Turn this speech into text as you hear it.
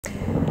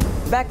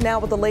Back now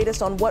with the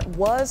latest on what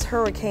was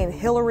Hurricane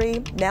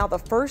Hilary, now the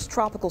first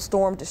tropical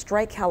storm to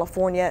strike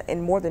California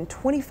in more than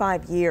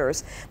 25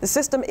 years. The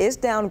system is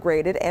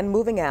downgraded and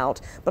moving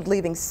out, but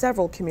leaving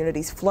several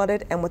communities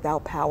flooded and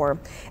without power.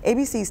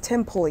 ABC's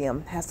Tim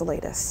Pulliam has the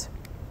latest.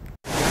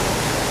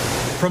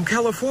 From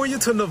California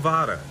to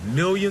Nevada,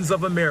 millions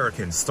of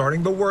Americans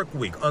starting the work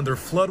week under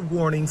flood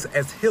warnings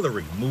as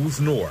Hilary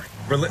moves north.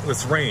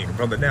 Relentless rain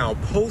from the now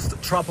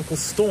post-tropical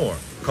storm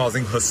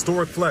causing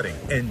historic flooding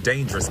and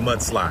dangerous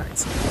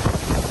mudslides.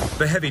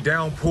 The heavy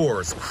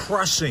downpours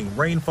crushing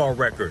rainfall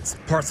records.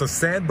 Parts of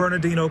San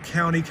Bernardino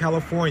County,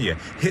 California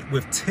hit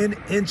with 10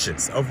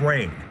 inches of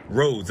rain.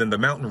 Roads in the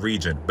mountain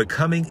region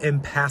becoming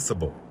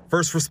impassable.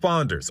 First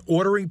responders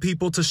ordering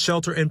people to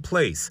shelter in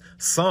place,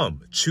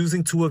 some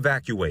choosing to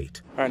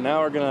evacuate. All right,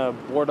 now we're going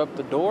to board up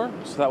the door,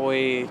 so that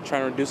way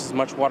trying to reduce as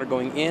much water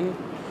going in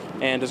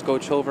and just go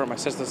chill over at my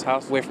sister's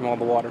house away from all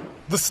the water.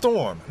 The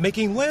storm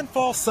making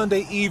landfall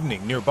Sunday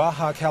evening near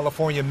Baja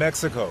California,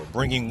 Mexico,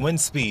 bringing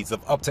wind speeds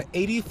of up to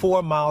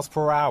 84 miles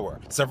per hour.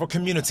 Several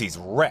communities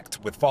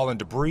wrecked with fallen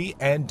debris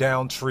and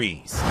downed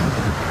trees.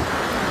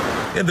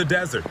 In the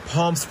desert,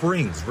 Palm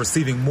Springs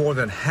receiving more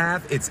than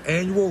half its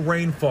annual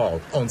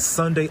rainfall on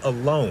Sunday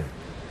alone.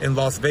 In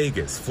Las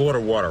Vegas, Florida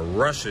water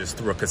rushes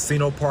through a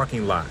casino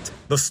parking lot.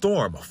 The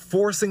storm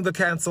forcing the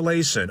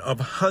cancellation of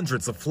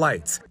hundreds of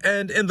flights.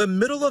 And in the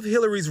middle of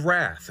Hilary's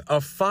wrath, a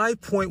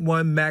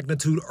 5.1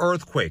 magnitude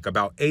earthquake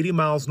about 80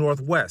 miles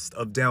northwest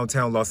of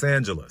downtown Los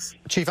Angeles.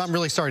 Chief, I'm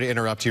really sorry to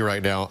interrupt you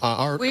right now.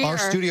 Our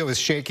studio is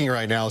shaking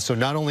right now, so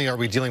not only are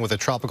we dealing with a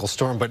tropical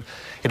storm, but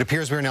it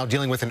appears we're now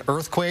dealing with an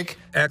earthquake.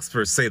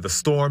 Experts say the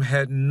storm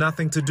had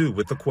nothing to do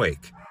with the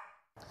quake.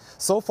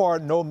 So far,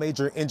 no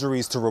major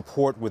injuries to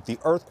report with the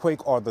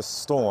earthquake or the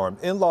storm.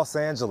 In Los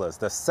Angeles,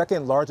 the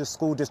second largest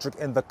school district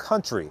in the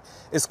country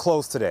is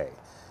closed today.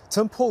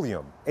 Tim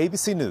Pulliam,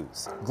 ABC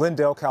News,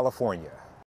 Glendale, California.